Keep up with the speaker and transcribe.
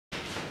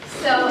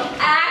So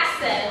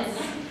accents,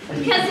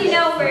 because you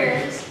know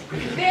we're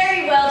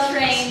very well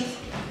trained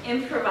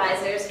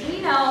improvisers. We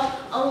know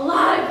a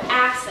lot of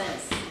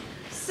accents.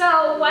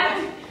 So why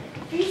don't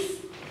these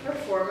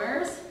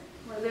performers,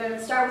 we're going to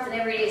start with an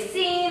everyday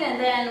scene and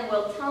then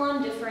we'll tell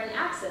them different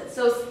accents.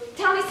 So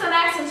tell me some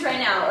accents right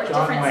now, or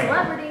John different Wayne.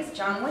 Celebrities.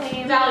 John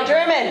Wayne. Valley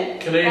German.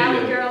 Canadian.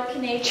 Valley Girl.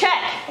 Canadian.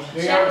 Czech.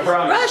 Czech.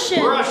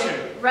 Russian.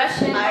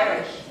 Russian.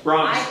 Irish.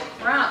 Bronx.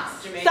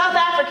 Bronx. Jamaican. South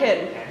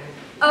African.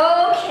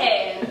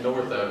 Okay.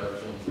 North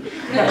African.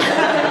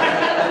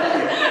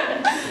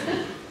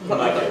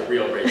 Like a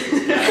real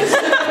racist, guys.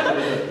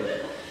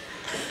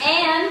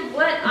 And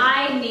what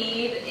I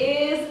need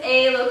is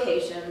a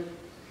location.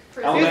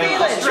 New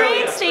Zealand.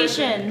 Australia. Train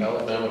station.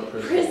 Alabama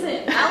prison.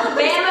 Prison.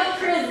 Alabama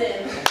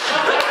prison.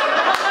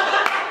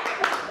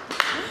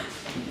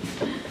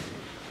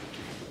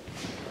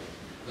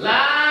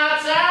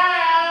 Lights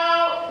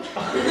out!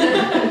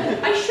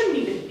 I shouldn't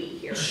even be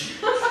here.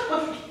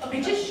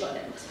 I just shouldn't.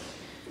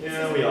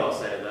 Yeah, we all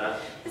say that.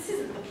 This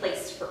isn't the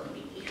place for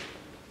me.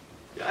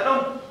 I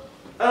don't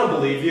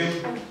believe you.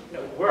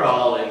 No, we're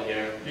all in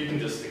here. You can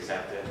just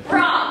accept it.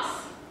 Bronx.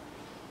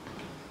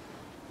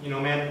 You know,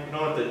 man, you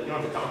don't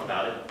have to talk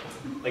about it.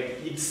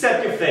 Like, you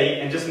accept your fate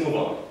and just move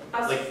on.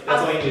 Like,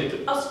 that's all you need to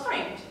do. I was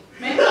framed,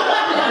 man.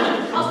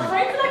 I was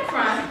framed for that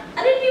crime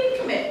I didn't even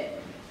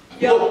commit.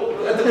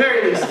 Well, at the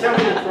very least, tell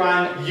me the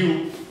crime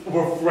you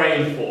were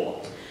framed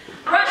for.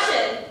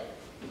 Russian.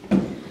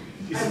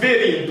 It's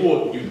very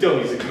important you tell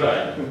me the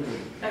crime.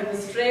 I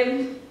was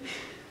framed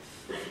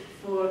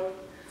for...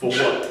 For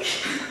what?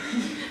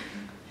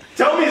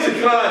 Tell me the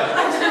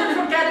crime!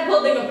 for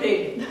catapulting a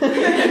pig.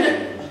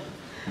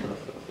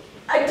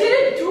 I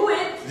didn't do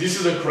it. This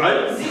is a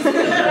crime? This is a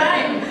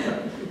crime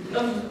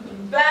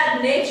of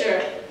bad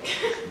nature.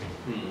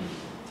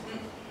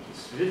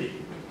 It's really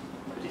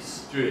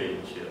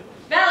strange.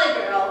 Valley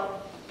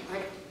Girl.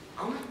 Like,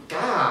 oh my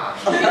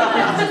gosh.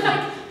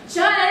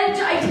 Judge,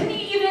 I didn't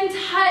even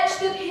touch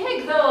the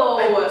pig though.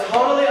 I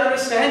totally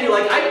understand you.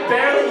 Like, I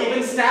barely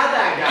even stabbed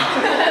that guy.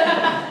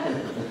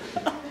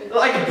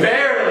 Like,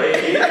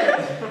 barely.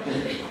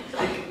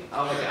 Like,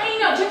 oh my god. I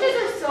know, judges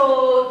are so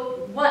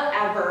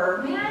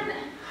whatever, man.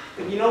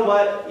 But you know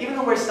what? Even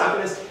though we're stuck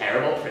in this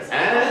terrible prison,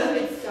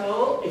 It's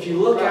so if you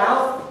look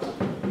out,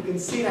 you can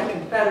see that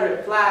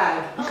Confederate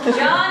flag.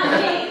 John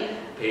Wayne.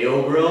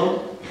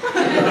 Pilgrim.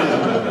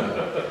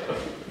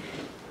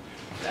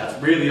 That's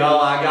really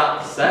all I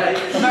got to say.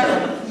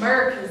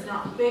 America's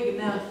not big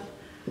enough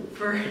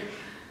for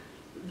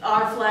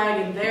our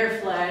flag and their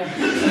flag.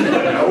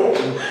 No.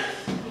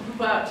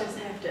 Well, just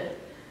have to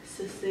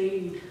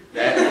secede.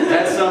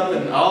 That's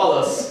something all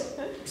us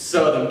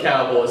Southern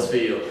cowboys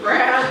feel.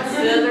 Proud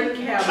Southern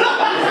cowboy.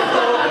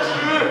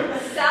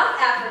 South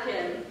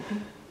African.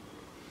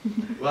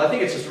 Well, I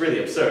think it's just really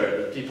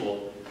absurd that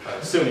people are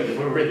assuming that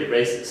we're really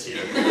racist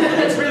here.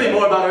 It's really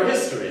more about our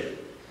history.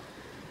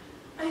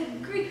 I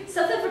agree.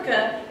 South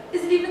Africa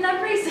isn't even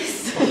that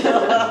racist.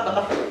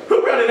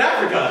 Who brought in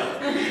Africa?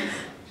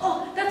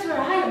 Oh, that's where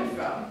I am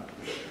from.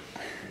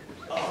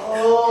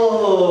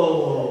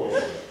 Oh.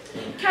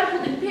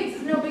 Catapulting pigs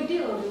is no big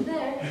deal over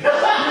there.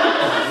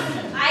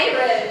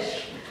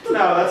 Irish.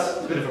 No, that's a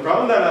bit of a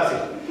problem there, Lassie.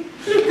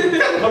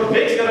 Catapulting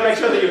pigs, you gotta make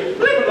sure that you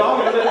live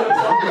long and live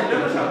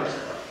long.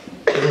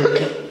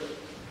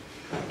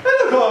 Hey,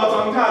 look,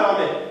 tongue tied on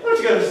me. Why don't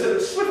you go and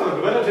slip on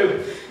the window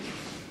too?